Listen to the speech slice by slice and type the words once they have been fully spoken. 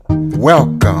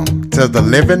Welcome to the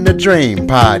Living the Dream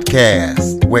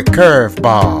podcast with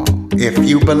Curveball. If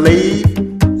you believe,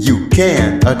 you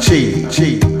can achieve.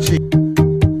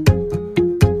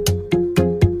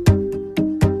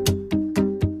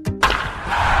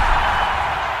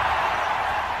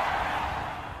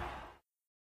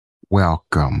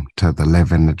 Welcome to the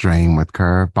Living the Dream with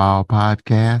Curveball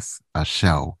podcast, a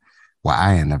show where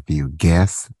I interview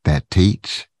guests that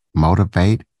teach,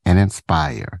 motivate, and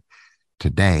inspire.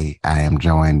 Today, I am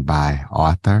joined by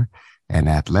author and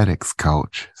athletics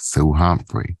coach, Sue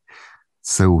Humphrey.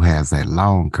 Sue has a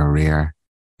long career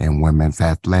in women's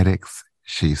athletics.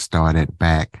 She started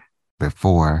back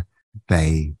before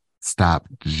they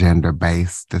stopped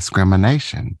gender-based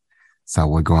discrimination. So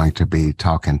we're going to be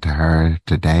talking to her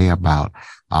today about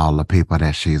all the people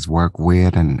that she's worked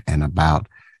with and about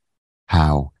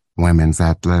how women's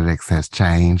athletics has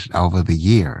changed over the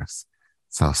years.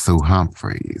 So Sue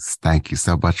Humphreys, thank you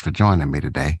so much for joining me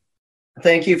today.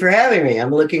 Thank you for having me. I'm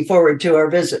looking forward to our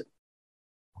visit.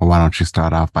 Well, why don't you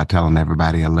start off by telling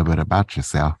everybody a little bit about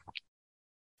yourself?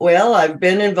 Well, I've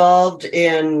been involved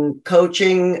in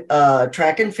coaching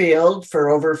track and field for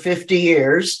over 50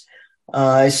 years.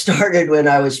 I started when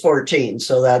I was 14,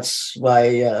 so that's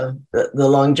why the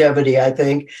longevity, I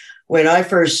think. When I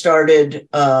first started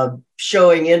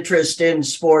showing interest in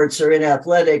sports or in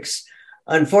athletics,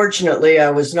 unfortunately,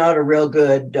 I was not a real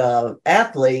good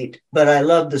athlete, but I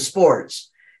loved the sports.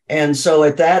 And so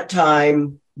at that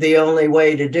time, the only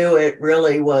way to do it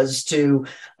really was to,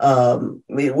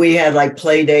 we had like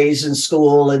play days in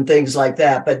school and things like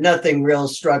that, but nothing real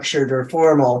structured or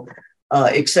formal,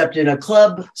 except in a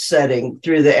club setting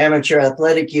through the Amateur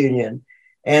Athletic Union.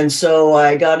 And so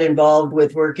I got involved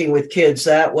with working with kids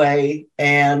that way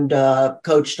and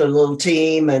coached a little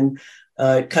team and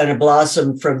kind of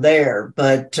blossomed from there.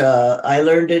 But I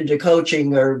moved into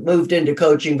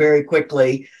coaching very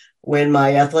quickly when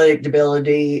my athletic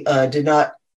ability did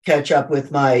not catch up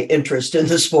with my interest in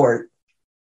the sport.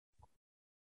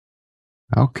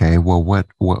 Okay, well,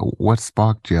 what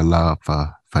sparked your love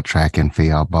for track and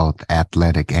field, both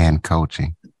athletic and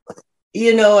coaching?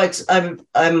 You know,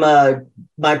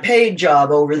 my paid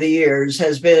job over the years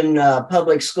has been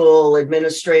public school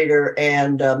administrator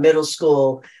and middle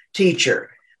school teacher.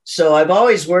 So I've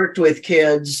always worked with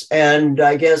kids and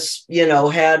I guess,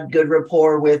 had good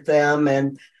rapport with them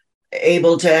and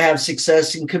able to have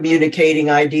success in communicating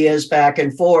ideas back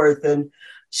and forth. And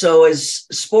so as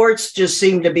sports just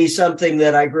seemed to be something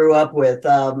that I grew up with.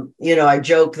 I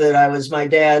joke that I was my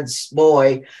dad's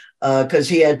boy because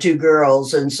he had two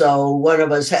girls. And so one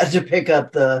of us had to pick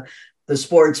up the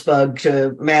sports bug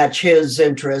to match his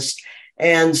interest.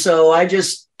 And so I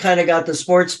just kind of got the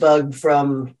sports bug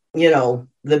from the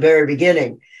very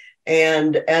beginning.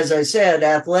 And as I said,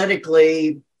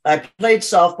 athletically, I played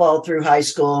softball through high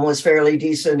school and was fairly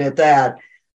decent at that.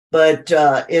 But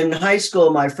in high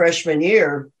school, my freshman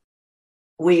year,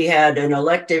 we had an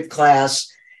elective class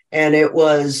and it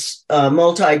was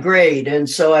multi-grade. And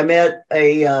so I met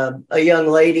a young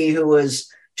lady who was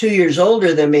 2 years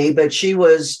older than me, but she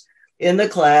was in the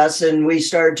class and we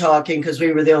started talking because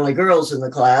we were the only girls in the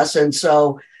class. And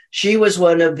so she was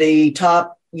one of the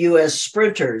top U.S.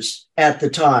 sprinters at the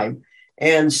time.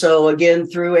 And so again,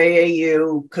 through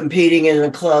AAU, competing in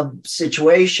a club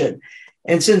situation.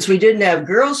 And since we didn't have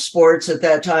girls' sports at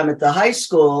that time at the high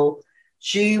school,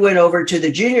 she went over to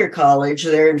the junior college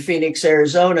there in Phoenix,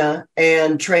 Arizona,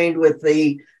 and trained with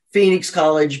the Phoenix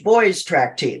College boys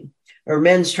track team or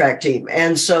men's track team.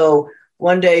 And so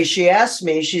one day she asked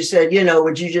me, she said,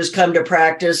 would you just come to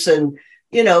practice and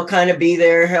kind of be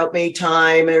there, help me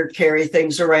time or carry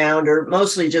things around, or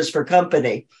mostly just for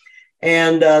company.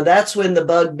 And that's when the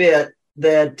bug bit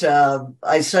that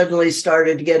I suddenly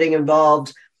started getting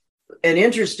involved and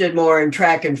interested more in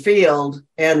track and field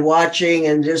and watching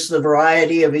and just the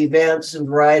variety of events and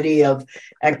variety of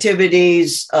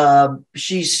activities.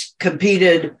 She's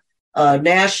competed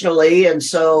nationally. And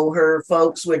so her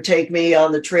folks would take me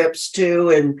on the trips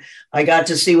too. And I got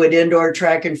to see what indoor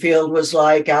track and field was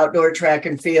like, outdoor track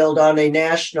and field on a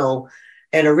national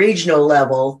and a regional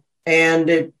level.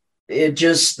 And it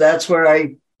just, that's where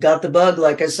I got the bug,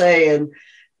 like I say, and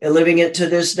living it to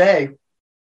this day.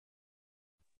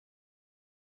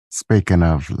 Speaking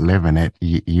of living it,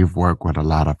 you've worked with a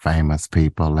lot of famous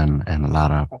people and a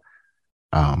lot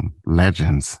of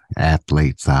legends,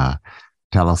 athletes.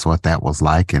 Tell us what that was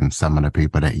like and some of the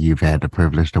people that you've had the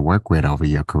privilege to work with over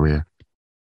your career.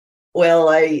 Well,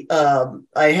 I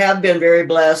have been very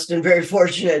blessed and very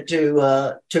fortunate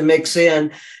to mix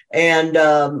in. And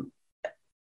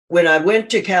when I went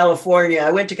to California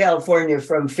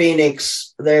from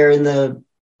Phoenix there in the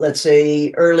let's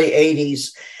say, early 80s,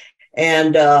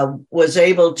 and was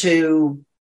able to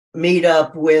meet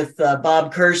up with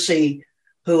Bob Kersey,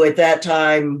 who at that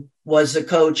time was the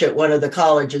coach at one of the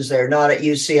colleges there, not at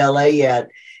UCLA yet.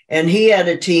 And he had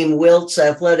a team, Wilt's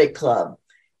Athletic Club.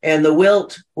 And the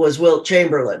Wilt was Wilt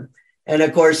Chamberlain. And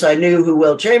of course, I knew who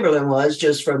Wilt Chamberlain was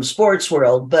just from Sports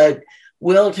World, but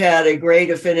Wilt had a great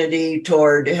affinity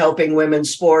toward helping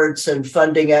women's sports and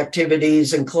funding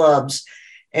activities and clubs.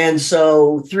 And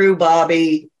so through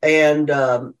Bobby and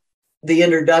the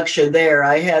introduction there,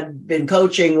 I had been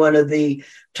coaching one of the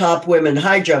top women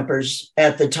high jumpers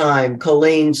at the time,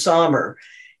 Colleen Sommer.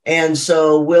 And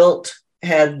so Wilt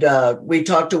had, we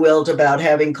talked to Wilt about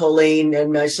having Colleen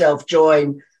and myself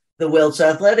join the Wilt's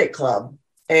Athletic Club.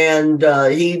 And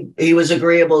he was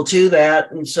agreeable to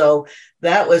that. And so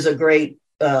that was a great,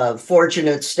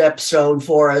 fortunate stepstone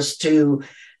for us to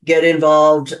get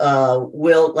involved.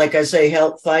 Wilt, like I say,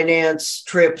 help finance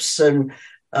trips and,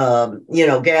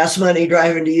 gas money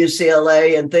driving to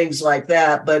UCLA and things like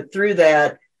that. But through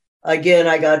that, again,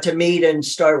 I got to meet and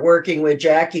start working with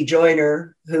Jackie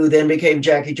Joyner, who then became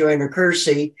Jackie Joyner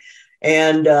Kersey.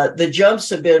 And the jumps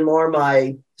have been more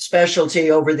my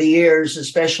specialty over the years,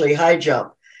 especially high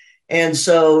jump. And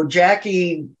so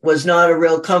Jackie was not a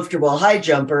real comfortable high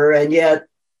jumper, and yet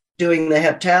doing the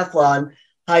heptathlon,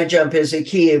 high jump is a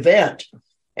key event.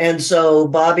 And so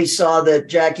Bobby saw that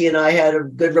Jackie and I had a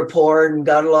good rapport and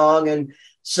got along. And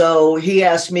so he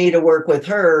asked me to work with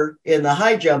her in the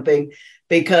high jumping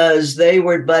because they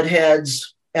were butt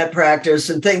heads at practice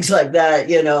and things like that,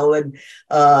 and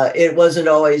it wasn't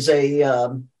always a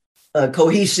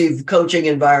cohesive coaching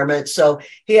environment. So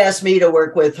he asked me to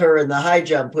work with her in the high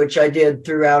jump, which I did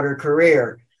throughout her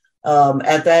career.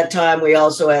 At that time, we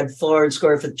also had Florence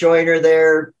Griffith Joyner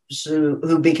there,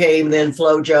 who became then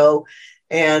FloJo,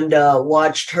 and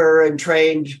watched her and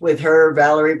trained with her,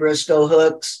 Valerie Briscoe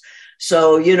Hooks.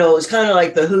 So, it was kind of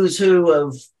like the who's who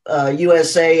of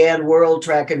USA and world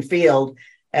track and field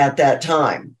at that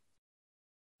time.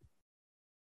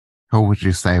 Who would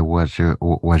you say was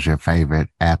your favorite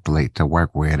athlete to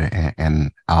work with,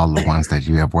 and all the ones that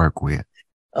you have worked with?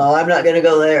 Oh, I'm not going to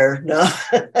go there. No,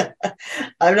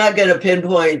 I'm not going to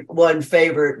pinpoint one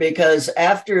favorite, because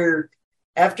after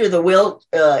the Wilt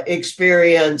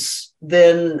experience,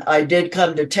 then I did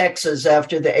come to Texas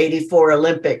after the '84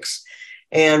 Olympics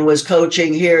and was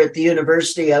coaching here at the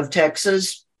University of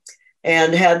Texas,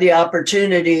 and had the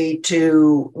opportunity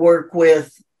to work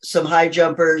with some high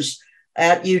jumpers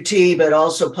at UT, but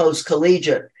also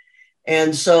post-collegiate.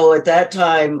 And so at that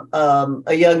time,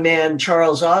 a young man,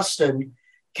 Charles Austin,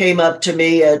 came up to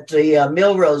me at the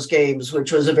Millrose Games,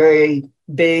 which was a very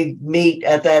big meet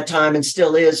at that time and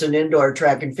still is an indoor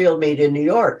track and field meet in New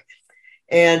York.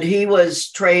 And he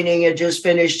was training and just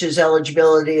finished his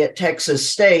eligibility at Texas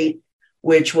State,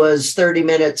 which was 30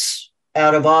 minutes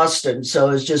out of Austin. So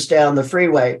it was just down the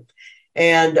freeway.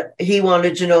 And he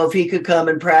wanted to know if he could come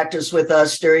and practice with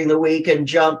us during the week and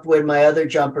jump when my other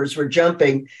jumpers were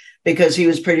jumping, because he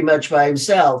was pretty much by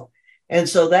himself. And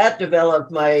so that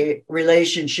developed my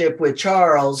relationship with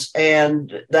Charles.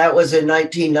 And that was in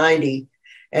 1990.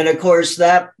 And of course,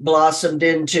 that blossomed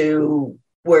into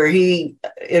where he,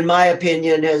 in my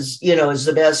opinion, is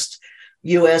the best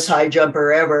U.S. high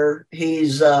jumper ever.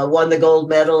 He's won the gold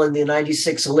medal in the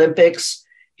 96 Olympics.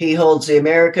 He holds the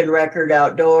American record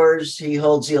outdoors. He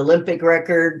holds the Olympic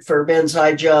record for men's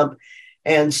high jump.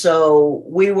 And so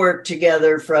we worked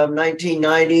together from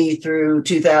 1990 through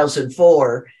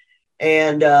 2004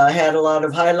 and had a lot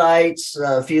of highlights,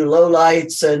 a few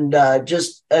lowlights, and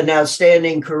just an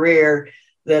outstanding career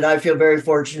that I feel very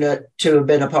fortunate to have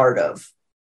been a part of.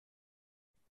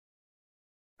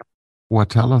 Well,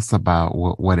 tell us about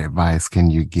what advice can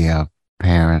you give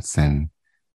parents and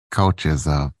coaches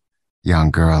of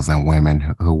young girls and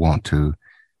women who want to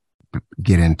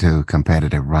get into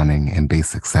competitive running and be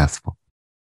successful?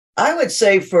 I would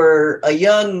say for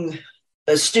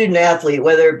a student athlete,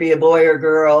 whether it be a boy or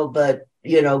girl, but,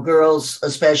 girls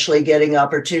especially getting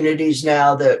opportunities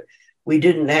now that we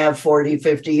didn't have 40,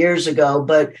 50 years ago,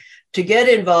 but to get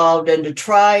involved and to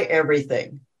try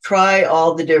everything, try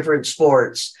all the different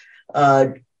sports.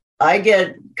 I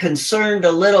get concerned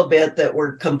a little bit that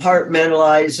we're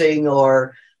compartmentalizing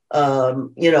or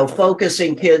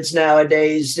focusing kids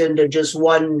nowadays into just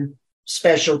one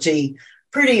specialty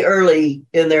pretty early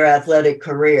in their athletic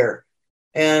career.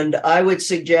 And I would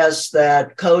suggest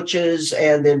that coaches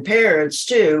and then parents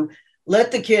too,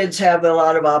 let the kids have a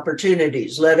lot of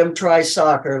opportunities. Let them try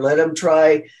soccer, let them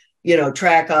try,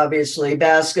 track, obviously,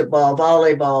 basketball,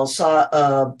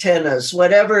 volleyball, tennis,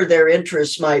 whatever their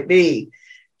interests might be,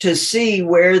 to see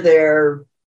where their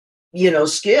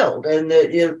skilled, and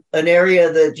that an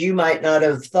area that you might not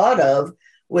have thought of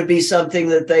would be something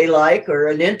that they like or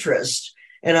an interest.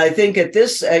 And I think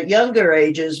at younger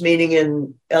ages, meaning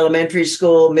in elementary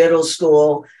school, middle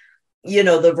school,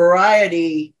 the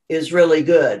variety is really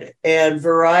good. And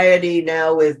variety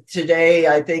now with today,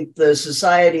 I think the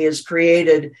society has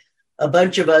created, a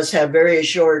bunch of us have very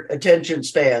short attention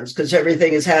spans because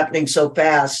everything is happening so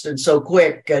fast and so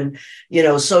quick. And,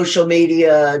 social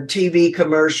media, TV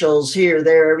commercials here,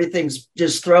 there, everything's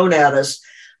just thrown at us,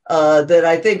 that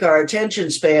I think our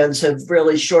attention spans have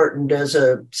really shortened as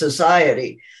a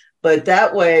society. But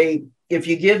that way, if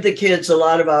you give the kids a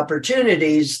lot of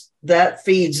opportunities, that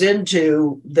feeds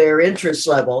into their interest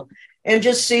level, and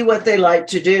just see what they like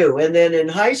to do. And then in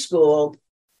high school,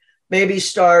 maybe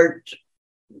start,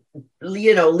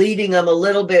 leading them a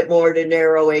little bit more to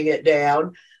narrowing it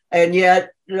down. And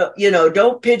yet,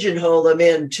 don't pigeonhole them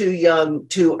in too young,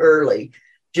 too early.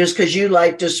 Just because you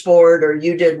liked a sport or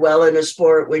you did well in a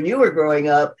sport when you were growing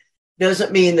up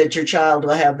doesn't mean that your child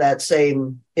will have that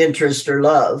same interest or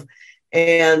love.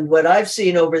 And what I've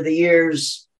seen over the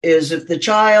years is if the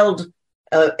child,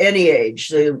 any age,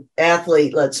 the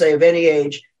athlete, let's say of any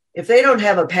age, if they don't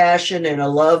have a passion and a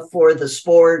love for the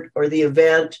sport or the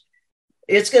event,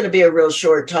 it's going to be a real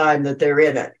short time that they're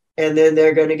in it. And then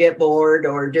they're going to get bored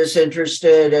or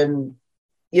disinterested and,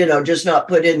 just not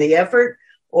put in the effort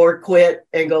or quit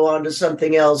and go on to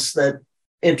something else that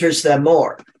interests them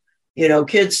more.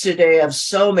 Kids today have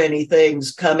so many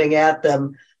things coming at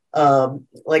them.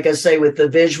 Like I say, with the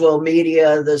visual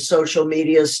media, the social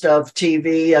media stuff,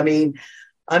 TV. I mean,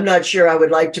 I'm not sure I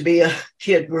would like to be a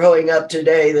kid growing up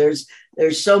today.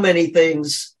 There's so many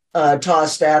things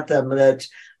tossed at them that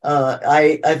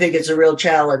I think it's a real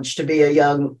challenge to be a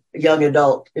young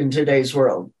adult in today's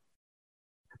world.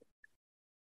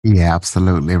 Yeah,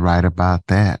 absolutely right about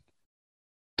that.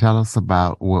 Tell us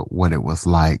about what it was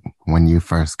like when you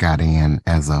first got in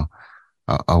as a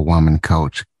woman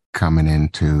coach, coming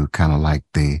into kind of like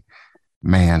the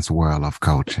man's world of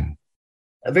coaching.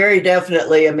 Very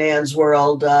definitely a man's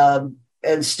world,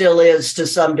 and still is to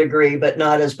some degree, but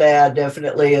not as bad,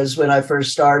 definitely, as when I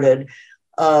first started.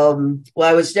 Well,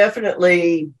 I was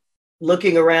definitely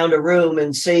looking around a room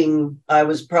and seeing I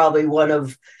was probably one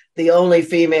of the only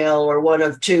female or one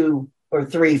of two or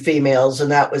three females,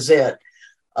 and that was it.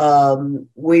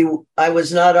 I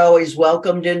was not always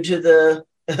welcomed into the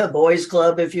boys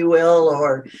club, if you will,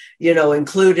 or,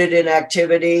 included in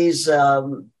activities.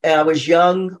 And I was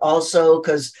young also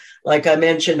because, like I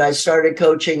mentioned, I started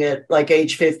coaching at like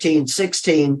age 15,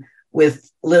 16 with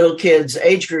little kids,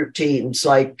 age group teams,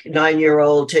 like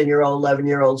 9-year-old, 10-year-old,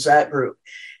 11-year-olds, that group.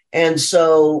 And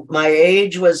so my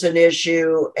age was an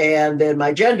issue, and then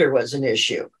my gender was an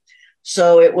issue.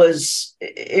 So it was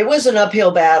an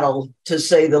uphill battle, to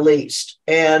say the least.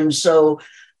 And so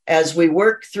as we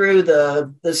worked through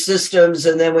the systems,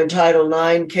 and then when Title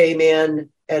IX came in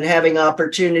and having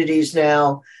opportunities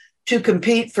now to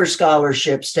compete for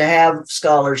scholarships, to have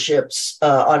scholarships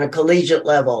on a collegiate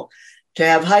level, to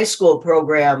have high school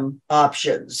program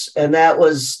options. And that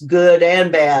was good and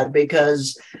bad,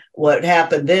 because what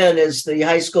happened then is the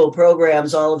high school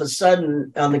programs all of a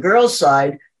sudden on the girls'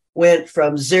 side went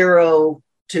from zero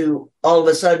to all of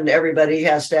a sudden everybody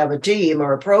has to have a team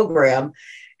or a program.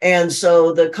 And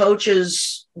so the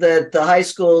coaches that the high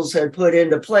schools had put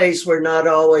into place were not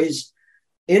always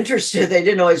interested. They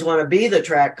didn't always want to be the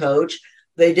track coach.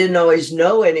 They didn't always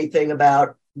know anything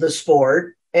about the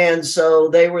sport. And so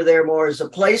they were there more as a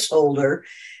placeholder.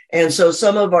 And so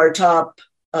some of our top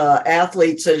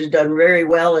athletes that had done very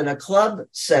well in a club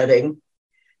setting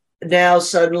now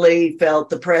suddenly felt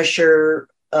the pressure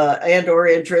and or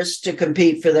interest to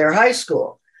compete for their high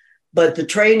school. But the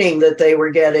training that they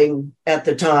were getting at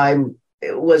the time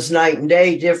was night and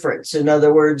day difference. In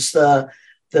other words,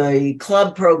 the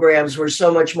club programs were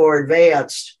so much more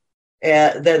advanced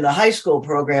than the high school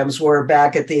programs were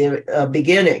back at the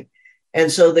beginning. And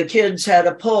so the kids had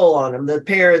a pull on them. The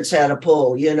parents had a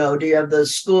pull. Do you have the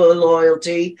school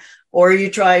loyalty, or are you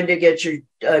trying to get your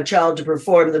child to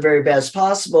perform the very best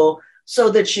possible so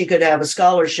that she could have a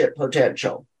scholarship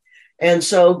potential? And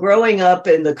so growing up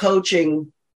in the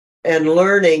coaching and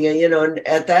learning, and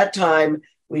at that time,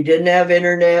 we didn't have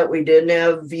internet, we didn't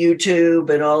have YouTube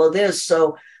and all of this.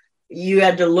 So you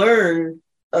had to learn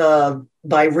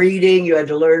by reading, you had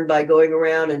to learn by going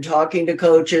around and talking to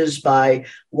coaches, by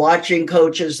watching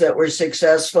coaches that were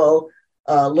successful,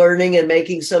 learning and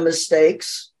making some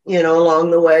mistakes,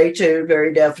 along the way too,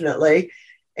 very definitely.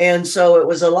 And so it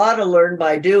was a lot of learn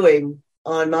by doing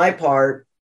on my part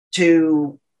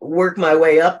to work my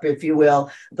way up, if you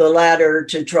will, the ladder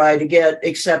to try to get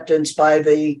acceptance by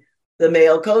the the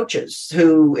male coaches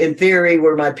who in theory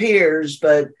were my peers,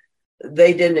 but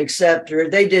they didn't accept, or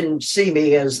they didn't see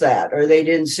me as that, or they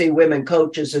didn't see women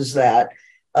coaches as that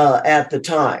at the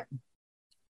time.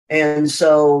 And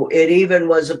so it even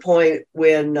was a point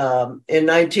when in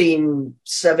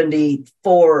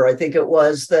 1974, I think it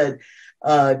was, that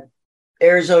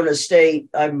Arizona State,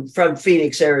 I'm from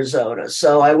Phoenix, Arizona.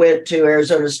 So I went to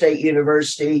Arizona State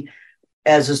University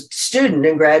as a student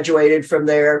and graduated from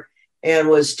there and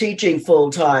was teaching full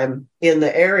time in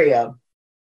the area.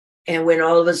 And when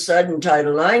all of a sudden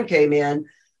Title IX came in,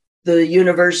 the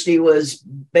university was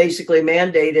basically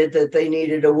mandated that they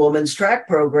needed a women's track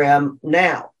program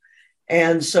now.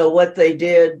 And so what they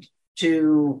did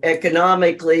to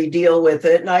economically deal with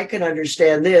it, and I can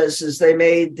understand this, is they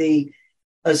made the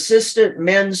assistant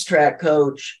men's track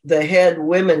coach the head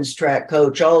women's track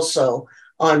coach also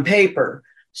on paper,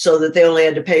 so that they only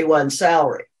had to pay one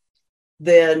salary.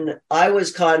 Then I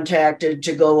was contacted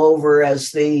to go over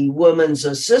as the women's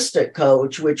assistant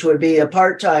coach, which would be a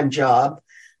part-time job.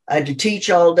 I had to teach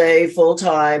all day,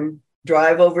 full-time,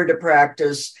 drive over to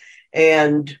practice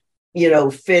and,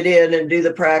 fit in and do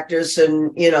the practice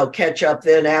and, catch up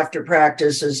then after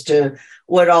practice as to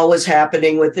what all was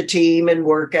happening with the team and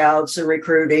workouts and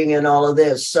recruiting and all of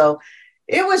this. So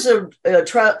it was a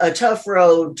tough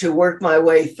road to work my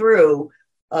way through.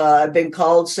 I've been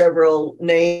called several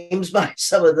names by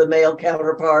some of the male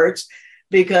counterparts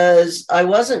because I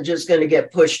wasn't just going to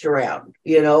get pushed around.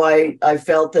 I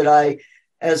felt that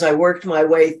as I worked my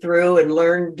way through and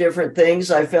learned different things,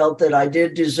 I felt that I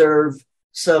did deserve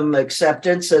some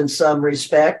acceptance and some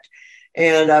respect.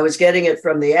 And I was getting it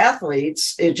from the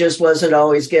athletes. It just wasn't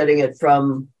always getting it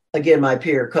from, again, my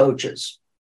peer coaches.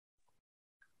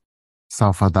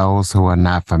 So for those who are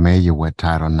not familiar with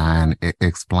Title IX,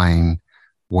 explain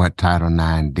what Title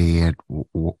IX did,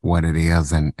 what it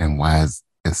is, and why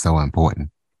it's so important.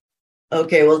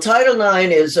 Okay, well, Title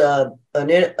IX is a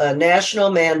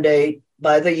national mandate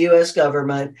by the U.S.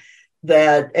 government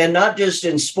that, and not just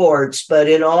in sports, but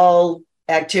in all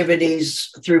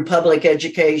activities through public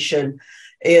education,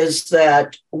 is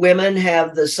that women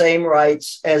have the same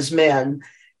rights as men,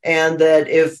 and that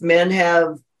if men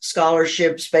have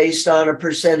scholarships based on a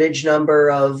percentage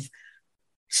number of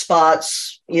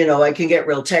spots, I can get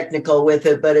real technical with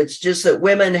it, but it's just that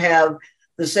women have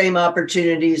the same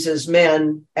opportunities as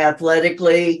men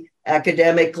athletically,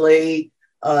 academically,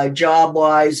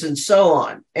 job-wise, and so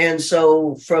on. And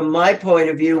so from my point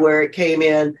of view, where it came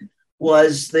in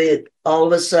was that all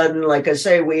of a sudden, like I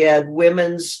say, we had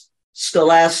women's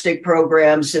scholastic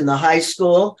programs in the high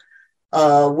school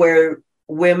where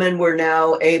women were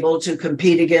now able to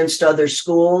compete against other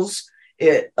schools,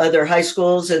 other high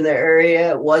schools in the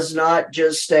area. It was not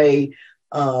just a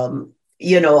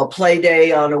play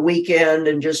day on a weekend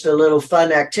and just a little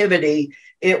fun activity.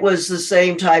 It was the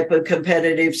same type of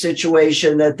competitive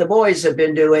situation that the boys have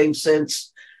been doing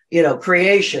since,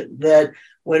 creation. That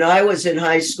when I was in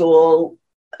high school,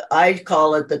 I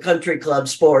call it the country club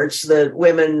sports, that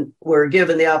women were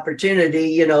given the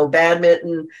opportunity,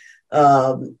 badminton,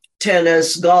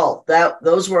 tennis, golf.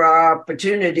 Those were our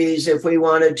opportunities if we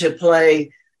wanted to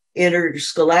play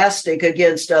interscholastic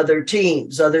against other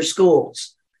teams, other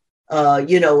schools.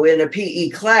 In a PE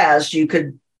class, you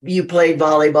played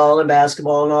volleyball and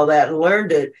basketball and all that and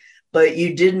learned it, but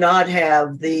you did not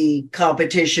have the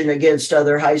competition against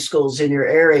other high schools in your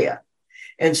area.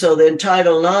 And so then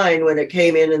Title IX, when it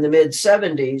came in the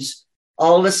mid-70s,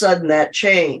 all of a sudden that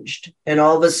changed. And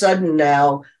all of a sudden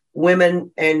now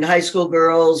women and high school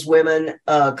girls, women,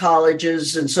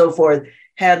 colleges and so forth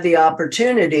have the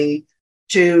opportunity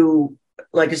to,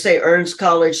 like I say, earn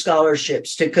college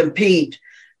scholarships, to compete.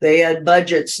 They had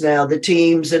budgets now, the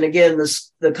teams, and again,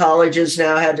 the colleges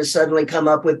now had to suddenly come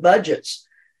up with budgets.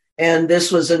 And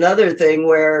this was another thing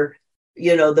where,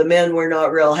 the men were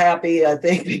not real happy, I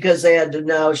think, because they had to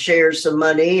now share some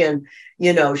money and,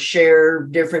 share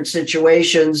different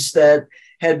situations that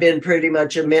had been pretty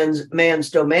much a man's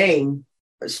domain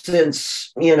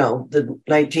since, the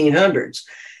 1900s.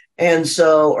 And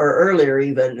so, or earlier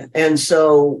even. And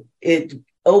so it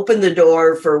opened the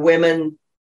door for women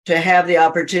to have the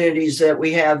opportunities that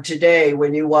we have today.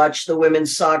 When you watch the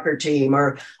women's soccer team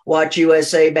or watch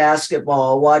USA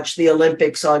basketball, watch the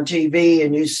Olympics on TV,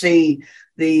 and you see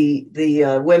the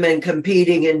women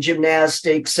competing in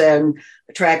gymnastics and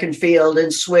track and field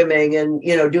and swimming and,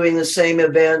 doing the same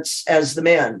events as the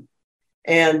men,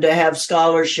 and to have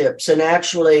scholarships. And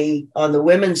actually on the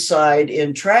women's side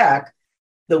in track,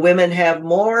 the women have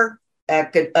more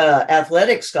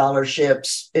athletic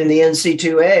scholarships in the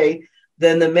NC2A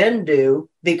than the men do,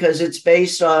 because it's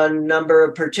based on number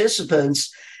of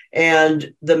participants.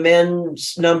 And the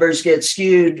men's numbers get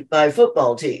skewed by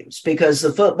football teams because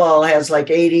the football has like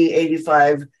 80,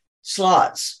 85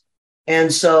 slots.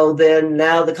 And so then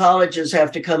now the colleges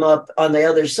have to come up on the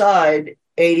other side,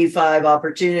 85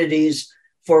 opportunities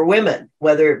for women,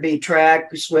 whether it be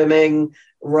track, swimming,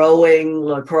 rowing,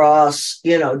 lacrosse,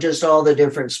 just all the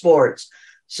different sports.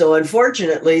 So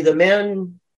unfortunately, the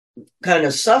men kind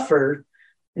of suffer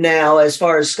now as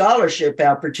far as scholarship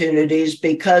opportunities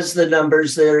because the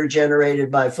numbers that are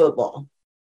generated by football.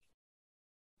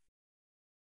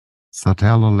 So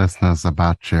tell the listeners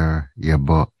about your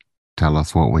book. Tell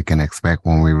us what we can expect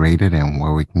when we read it and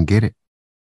where we can get it.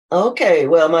 Okay,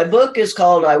 well, my book is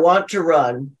called I Want to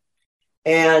Run,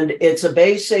 and it's a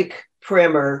basic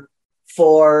primer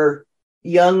for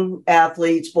young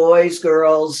athletes, boys,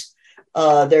 girls,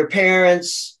 their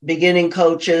parents, beginning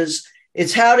coaches.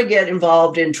 It's how to get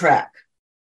involved in track.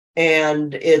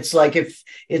 And it's like, if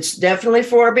it's definitely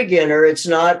for a beginner, it's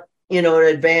not, an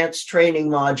advanced training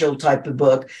module type of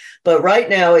book. But right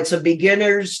now it's a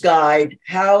beginner's guide.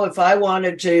 How, if I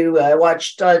wanted to, I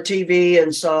watched TV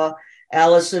and saw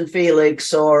Allison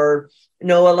Felix or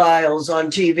Noah Lyles on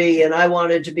TV, and I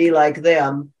wanted to be like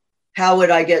them, how would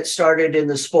I get started in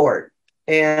the sport?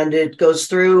 And it goes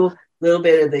through a little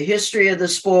bit of the history of the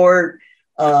sport,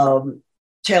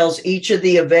 tells each of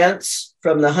the events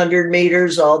from the 100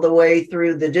 meters all the way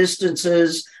through the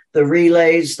distances, the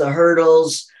relays, the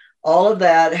hurdles, all of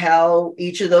that, how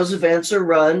each of those events are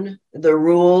run, the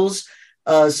rules,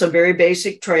 some very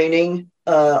basic training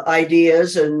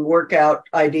ideas and workout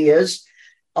ideas.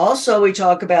 Also, we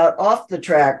talk about off the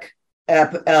track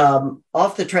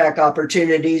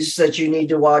opportunities that you need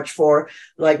to watch for,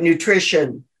 like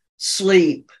nutrition,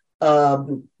 sleep,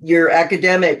 your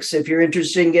academics. If you're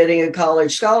interested in getting a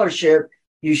college scholarship,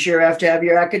 you sure have to have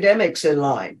your academics in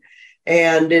line.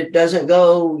 And it doesn't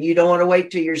go, you don't want to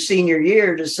wait till your senior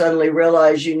year to suddenly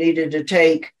realize you needed to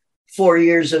take 4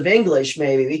 years of English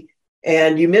maybe,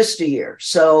 and you missed a year.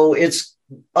 So it's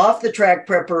off the track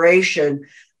preparation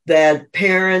that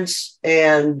parents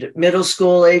and middle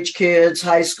school age kids,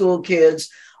 high school kids,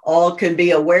 all can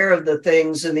be aware of the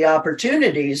things and the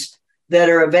opportunities that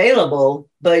are available.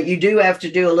 But you do have to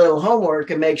do a little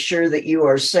homework and make sure that you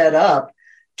are set up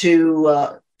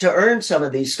to earn some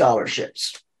of these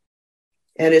scholarships.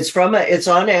 And it's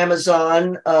on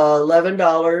Amazon,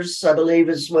 $11, I believe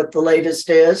is what the latest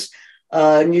is.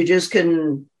 And you just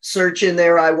can search in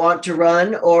there, I Want to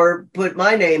Run, or put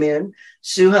my name in,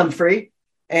 Sue Humphrey,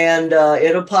 and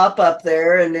it'll pop up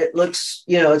there. And it looks,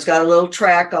 it's got a little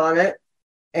track on it,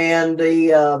 and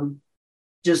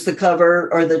just the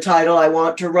cover or the title, I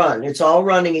Want to Run. It's all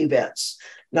running events,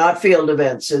 not field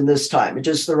events in this time,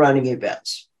 just the running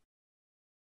events.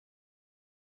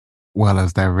 Well,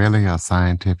 is there really a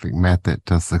scientific method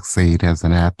to succeed as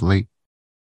an athlete?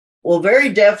 Well, very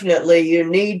definitely. You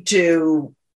need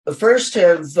to first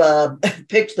have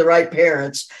picked the right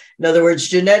parents. In other words,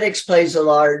 genetics plays a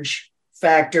large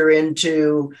factor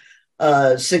into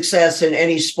success in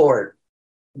any sport.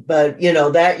 But,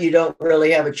 that you don't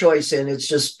really have a choice in. It's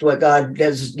just what God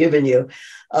has given you.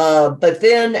 But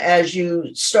then as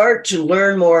you start to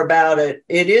learn more about it,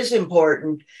 it is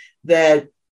important that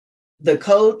the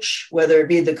coach, whether it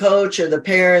be the coach or the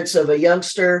parents of a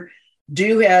youngster,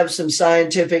 do have some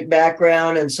scientific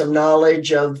background and some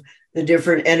knowledge of the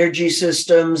different energy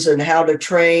systems and how to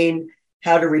train,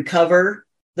 how to recover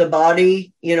the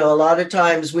body. A lot of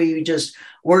times we just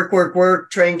work,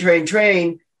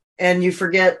 train, and you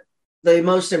forget the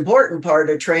most important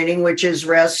part of training, which is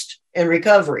rest and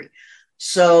recovery.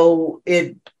 So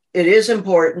it is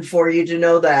important for you to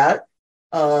know that.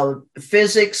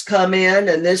 Physics come in,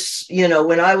 and this,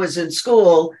 when I was in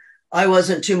school, I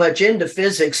wasn't too much into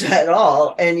physics at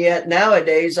all. And yet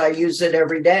nowadays I use it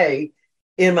every day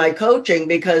in my coaching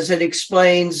because it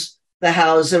explains the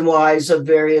hows and whys of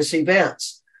various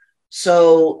events.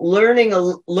 So learning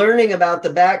about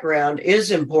the background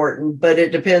is important, but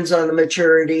it depends on the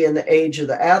maturity and the age of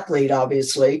the athlete,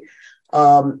 obviously.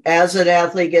 As an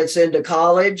athlete gets into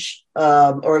college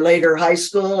or later high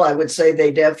school, I would say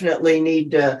they definitely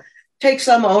need to take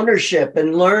some ownership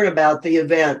and learn about the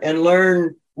event and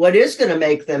learn what is going to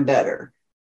make them better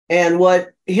and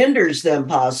what hinders them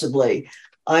possibly.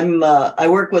 I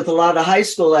work with a lot of high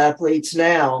school athletes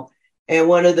now, and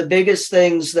one of the biggest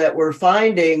things that we're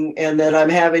finding and that I'm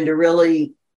having to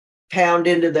really pound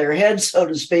into their head, so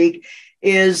to speak,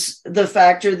 is the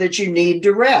factor that you need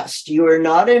to rest. You are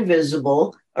not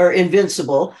invisible or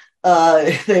invincible.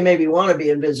 They maybe want to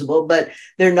be invisible, but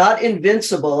they're not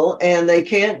invincible, and they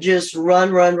can't just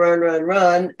run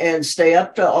and stay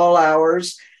up to all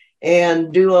hours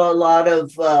and do a lot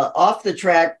of off the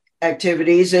track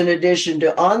activities in addition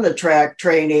to on the track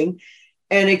training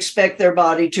and expect their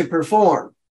body to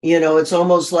perform. It's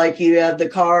almost like you have the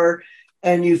car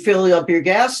and you fill up your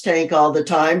gas tank all the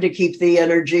time to keep the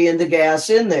energy and the gas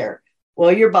in there.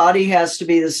 Well, your body has to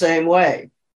be the same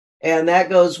way. And that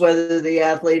goes whether the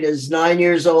athlete is 9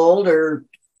 years old or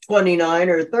 29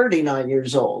 or 39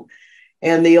 years old.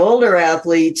 And the older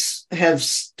athletes have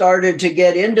started to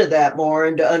get into that more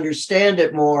and to understand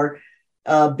it more,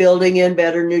 building in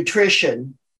better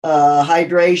nutrition,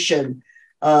 hydration,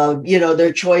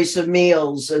 their choice of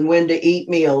meals and when to eat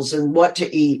meals and what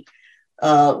to eat.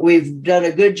 We've done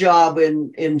a good job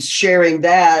in sharing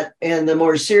that. And the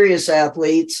more serious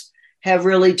athletes have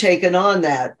really taken on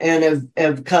that and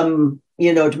have come,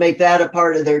 to make that a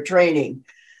part of their training.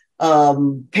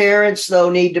 Parents, though,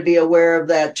 need to be aware of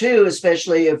that too,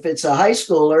 especially if it's a high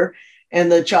schooler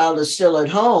and the child is still at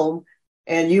home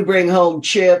and you bring home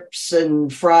chips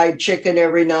and fried chicken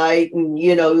every night. And,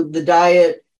 the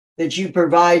diet that you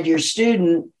provide your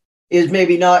student is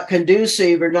maybe not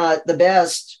conducive or not the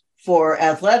best for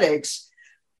athletics.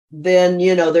 Then,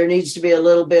 there needs to be a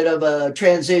little bit of a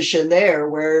transition there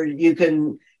where you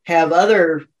can have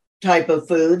other type of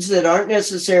foods that aren't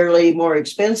necessarily more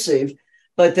expensive,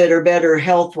 but that are better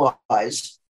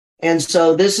health-wise. And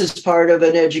so this is part of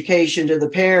an education to the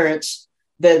parents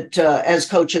that as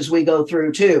coaches we go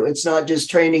through too. It's not just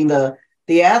training the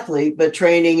athlete, but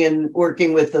training and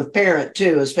working with the parent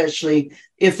too, especially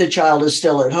if the child is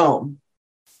still at home.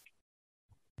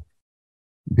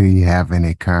 Do you have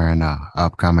any current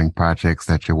upcoming projects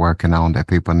that you're working on that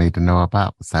people need to know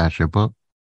about besides your book?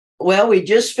 Well, we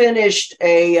just finished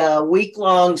a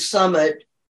week-long summit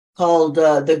called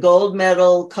the Gold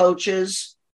Medal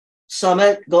Coaches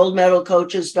Summit,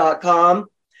 goldmedalcoaches.com.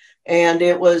 And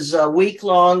it was a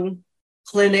week-long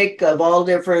clinic of all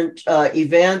different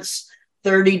events,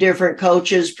 30 different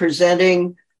coaches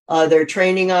presenting their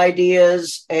training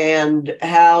ideas and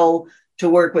how to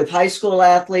work with high school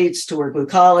athletes, to work with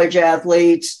college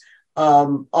athletes,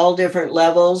 all different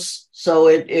levels. So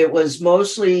it was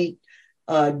mostly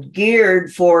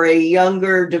geared for a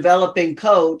younger developing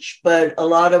coach, but a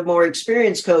lot of more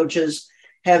experienced coaches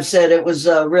have said it was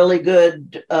a really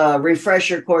good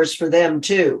refresher course for them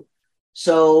too.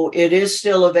 So it is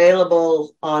still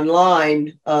available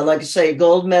online, like I say,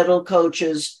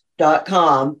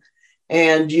 goldmedalcoaches.com,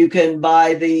 and you can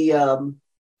buy the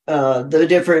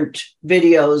different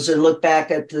videos and look back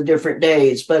at the different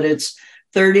days. But it's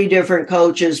 30 different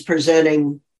coaches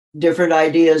presenting different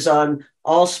ideas on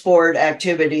all sport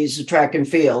activities, track and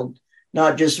field,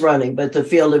 not just running, but the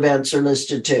field events are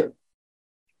listed too.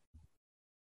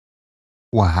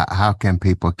 Well, how can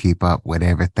people keep up with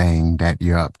everything that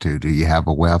you're up to? Do you have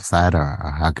a website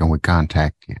or how can we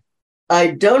contact you?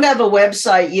 I don't have a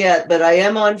website yet, but I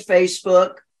am on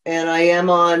Facebook and I am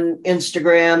on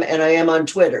Instagram and I am on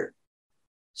Twitter.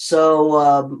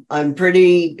 So I'm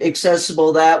pretty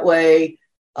accessible that way.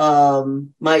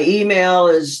 My email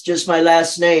is just my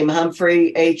last name,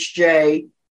 Humphrey HJ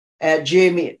at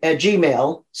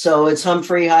Gmail. So it's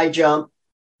Humphrey High Jump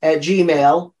at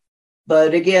Gmail.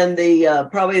 But again, the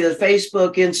probably the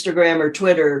Facebook, Instagram, or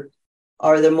Twitter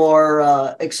are the more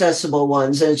accessible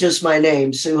ones. And it's just my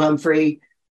name, Sue Humphrey,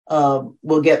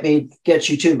 will get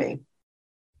you to me.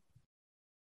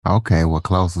 Okay, well,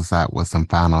 close us out with some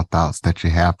final thoughts that you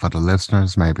have for the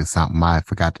listeners. Maybe something I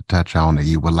forgot to touch on that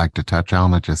you would like to touch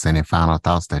on, or just any final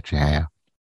thoughts that you have.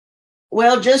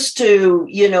 Well, just to,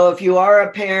 if you are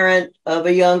a parent of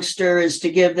a youngster, is to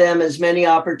give them as many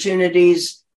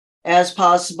opportunities as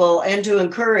possible and to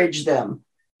encourage them,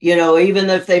 even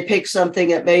if they pick something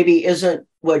that maybe isn't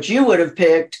what you would have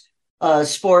picked,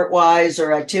 sport-wise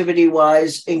or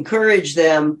activity-wise, encourage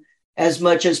them as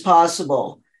much as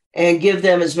possible and give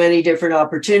them as many different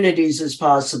opportunities as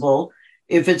possible.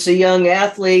 If it's a young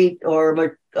athlete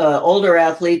or older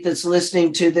athlete that's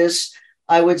listening to this,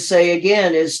 I would say,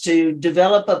 again, is to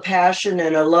develop a passion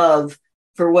and a love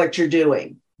for what you're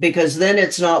doing, because then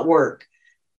it's not work.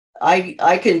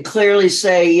 I can clearly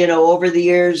say, over the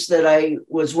years that I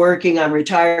was working, I'm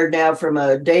retired now from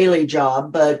a daily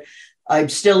job, but I'm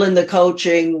still in the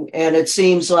coaching, and it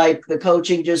seems like the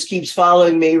coaching just keeps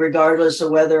following me regardless of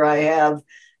whether I have,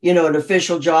 an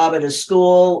official job at a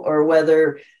school or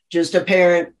whether just a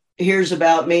parent hears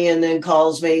about me and then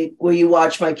calls me, will you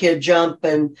watch my kid jump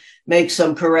and make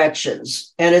some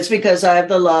corrections? And it's because I have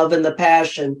the love and the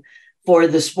passion for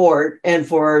the sport and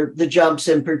for the jumps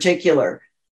in particular.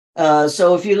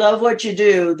 So if you love what you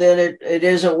do, then it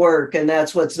isn't work. And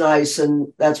that's what's nice.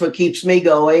 And that's what keeps me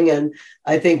going. And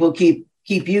I think will keep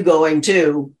you going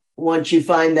too, once you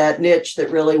find that niche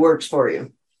that really works for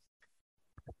you.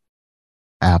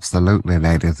 Absolutely,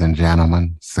 ladies and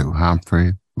gentlemen. Sue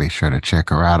Humphrey. Be sure to check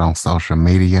her out on social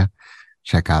media.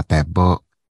 Check out that book.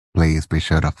 Please be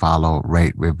sure to follow,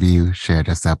 rate, review, share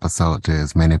this episode to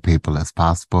as many people as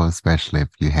possible, especially if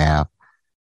you have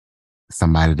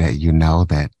somebody that you know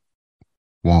that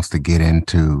wants to get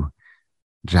into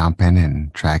jumping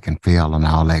and track and field and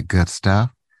all that good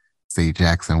stuff. See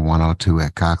Jackson102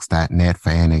 at Cox.net for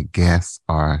any guests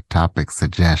or topic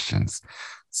suggestions.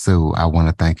 Sue, I want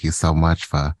to thank you so much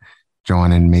for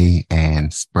joining me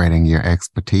and spreading your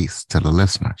expertise to the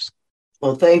listeners.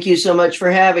 Well, thank you so much for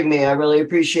having me. I really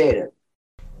appreciate it.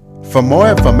 For more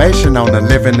information on the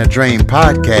Living the Dream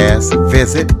podcast,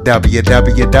 visit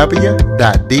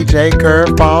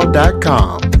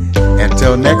www.djcurveball.com.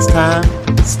 Until next time,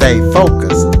 stay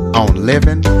focused on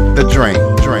living the dream.